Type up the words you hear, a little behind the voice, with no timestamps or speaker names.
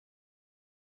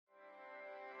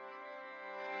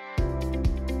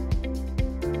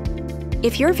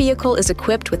If your vehicle is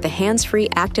equipped with the hands-free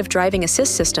active driving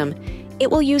assist system, it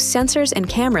will use sensors and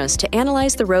cameras to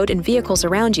analyze the road and vehicles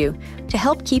around you to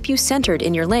help keep you centered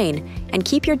in your lane and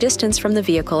keep your distance from the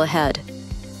vehicle ahead.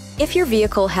 If your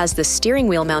vehicle has the steering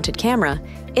wheel mounted camera,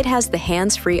 it has the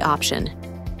hands-free option.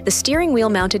 The steering wheel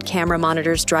mounted camera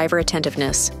monitors driver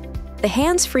attentiveness. The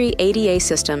hands-free ADA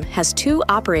system has two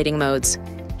operating modes,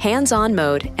 hands-on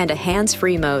mode and a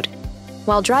hands-free mode.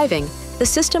 While driving, the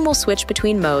system will switch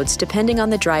between modes depending on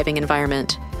the driving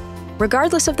environment.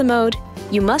 Regardless of the mode,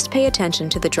 you must pay attention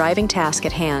to the driving task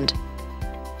at hand.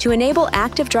 To enable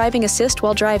active driving assist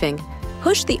while driving,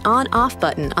 push the on-off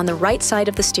button on the right side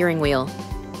of the steering wheel.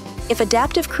 If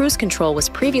adaptive cruise control was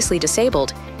previously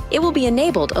disabled, it will be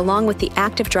enabled along with the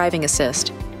active driving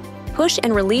assist. Push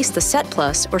and release the Set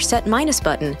Plus or Set Minus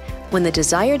button when the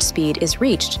desired speed is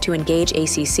reached to engage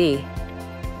ACC.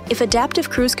 If adaptive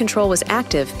cruise control was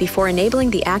active before enabling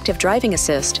the active driving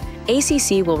assist,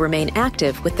 ACC will remain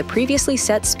active with the previously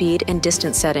set speed and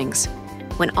distance settings.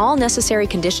 When all necessary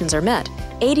conditions are met,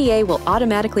 ADA will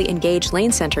automatically engage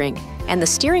lane centering, and the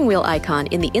steering wheel icon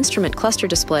in the instrument cluster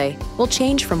display will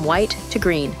change from white to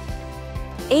green.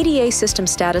 ADA system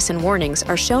status and warnings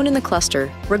are shown in the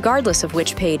cluster regardless of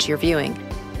which page you're viewing.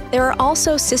 There are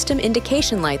also system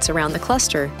indication lights around the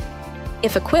cluster.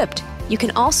 If equipped, you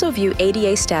can also view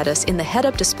ADA status in the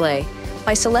head-up display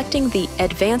by selecting the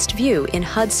Advanced View in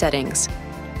HUD settings.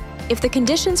 If the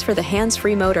conditions for the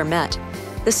hands-free mode are met,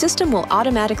 the system will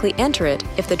automatically enter it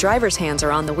if the driver's hands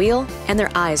are on the wheel and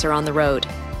their eyes are on the road.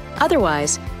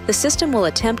 Otherwise, the system will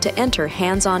attempt to enter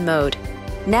hands-on mode.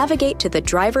 Navigate to the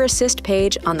Driver Assist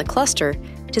page on the cluster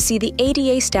to see the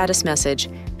ADA status message,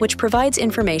 which provides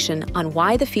information on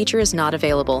why the feature is not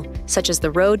available, such as the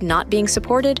road not being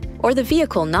supported or the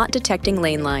vehicle not detecting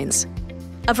lane lines.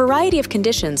 A variety of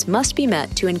conditions must be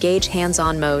met to engage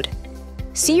hands-on mode.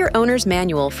 See your owner's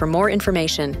manual for more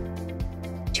information.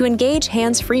 To engage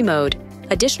hands-free mode,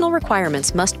 additional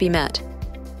requirements must be met.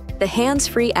 The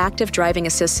hands-free active driving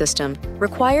assist system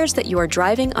requires that you are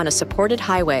driving on a supported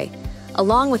highway,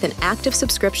 along with an active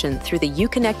subscription through the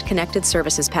Uconnect Connected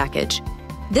Services package.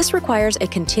 This requires a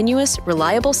continuous,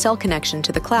 reliable cell connection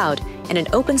to the cloud and an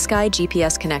OpenSky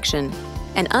GPS connection.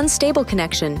 An unstable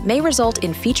connection may result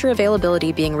in feature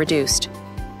availability being reduced.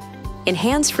 In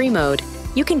hands-free mode,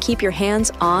 you can keep your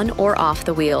hands on or off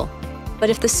the wheel. But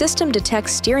if the system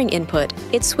detects steering input,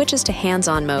 it switches to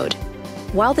hands-on mode.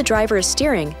 While the driver is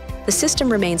steering, the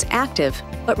system remains active,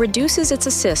 but reduces its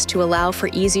assist to allow for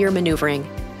easier maneuvering.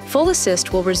 Full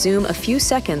assist will resume a few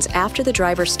seconds after the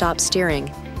driver stops steering,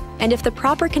 and if the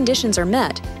proper conditions are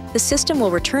met, the system will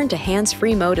return to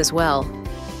hands-free mode as well.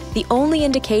 The only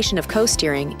indication of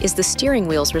co-steering is the steering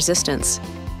wheel's resistance.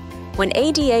 When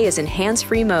ADA is in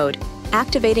hands-free mode,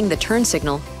 activating the turn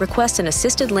signal requests an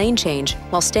assisted lane change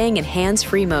while staying in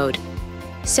hands-free mode.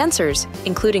 Sensors,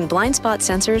 including blind spot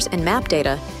sensors and map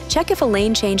data, check if a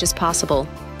lane change is possible.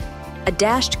 A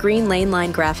dashed green lane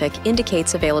line graphic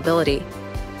indicates availability.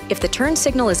 If the turn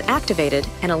signal is activated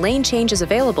and a lane change is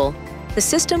available, the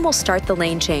system will start the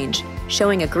lane change,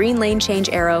 showing a green lane change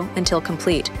arrow until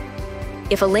complete.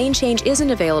 If a lane change isn't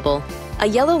available, a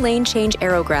yellow lane change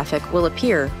arrow graphic will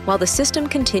appear while the system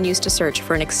continues to search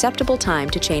for an acceptable time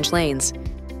to change lanes.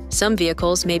 Some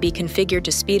vehicles may be configured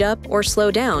to speed up or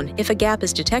slow down if a gap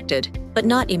is detected, but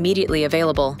not immediately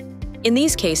available. In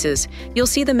these cases, you'll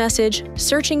see the message,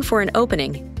 "Searching for an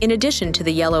opening," in addition to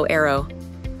the yellow arrow.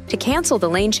 To cancel the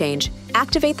lane change,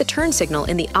 activate the turn signal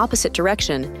in the opposite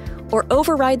direction, or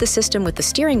override the system with the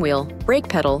steering wheel, brake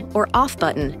pedal, or off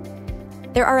button.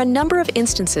 There are a number of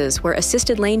instances where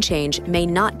assisted lane change may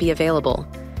not be available.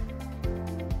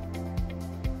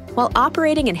 While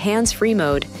operating in hands-free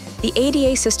mode, the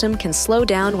ADA system can slow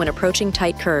down when approaching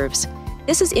tight curves.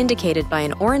 This is indicated by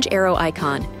an orange arrow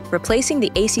icon, replacing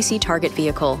the ACC target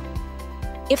vehicle.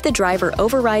 If the driver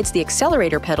overrides the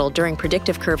accelerator pedal during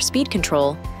predictive curve speed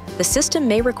control, the system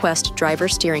may request driver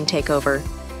steering takeover.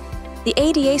 The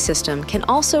ADA system can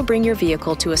also bring your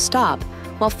vehicle to a stop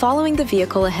while following the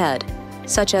vehicle ahead,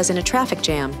 such as in a traffic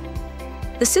jam.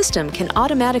 The system can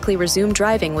automatically resume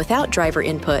driving without driver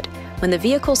input when the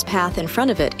vehicle's path in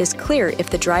front of it is clear if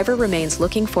the driver remains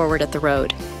looking forward at the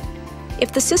road.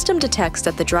 If the system detects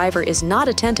that the driver is not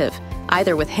attentive,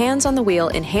 either with hands on the wheel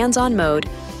in hands-on mode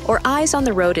or eyes on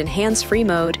the road in hands-free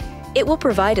mode, it will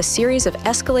provide a series of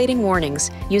escalating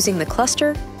warnings using the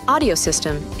cluster, audio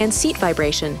system, and seat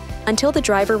vibration until the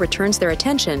driver returns their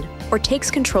attention or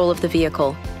takes control of the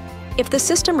vehicle. If the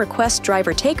system requests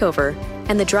driver takeover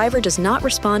and the driver does not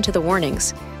respond to the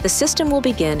warnings, the system will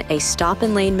begin a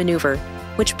stop-and-lane maneuver,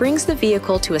 which brings the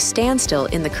vehicle to a standstill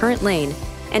in the current lane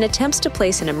and attempts to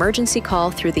place an emergency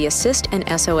call through the Assist and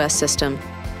SOS system.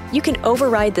 You can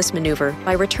override this maneuver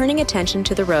by returning attention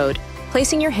to the road,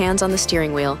 placing your hands on the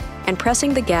steering wheel, and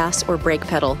pressing the gas or brake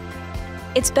pedal.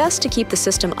 It's best to keep the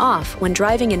system off when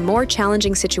driving in more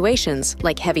challenging situations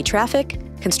like heavy traffic,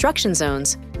 construction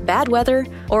zones, bad weather,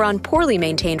 or on poorly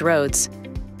maintained roads.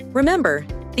 Remember,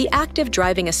 the active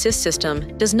driving assist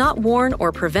system does not warn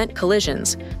or prevent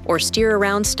collisions or steer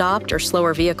around stopped or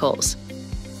slower vehicles.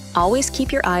 Always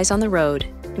keep your eyes on the road,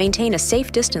 maintain a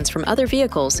safe distance from other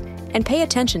vehicles, and pay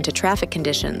attention to traffic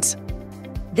conditions.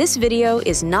 This video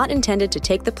is not intended to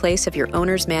take the place of your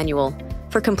owner's manual.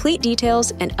 For complete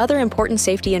details and other important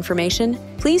safety information,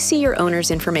 please see your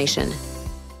owner's information.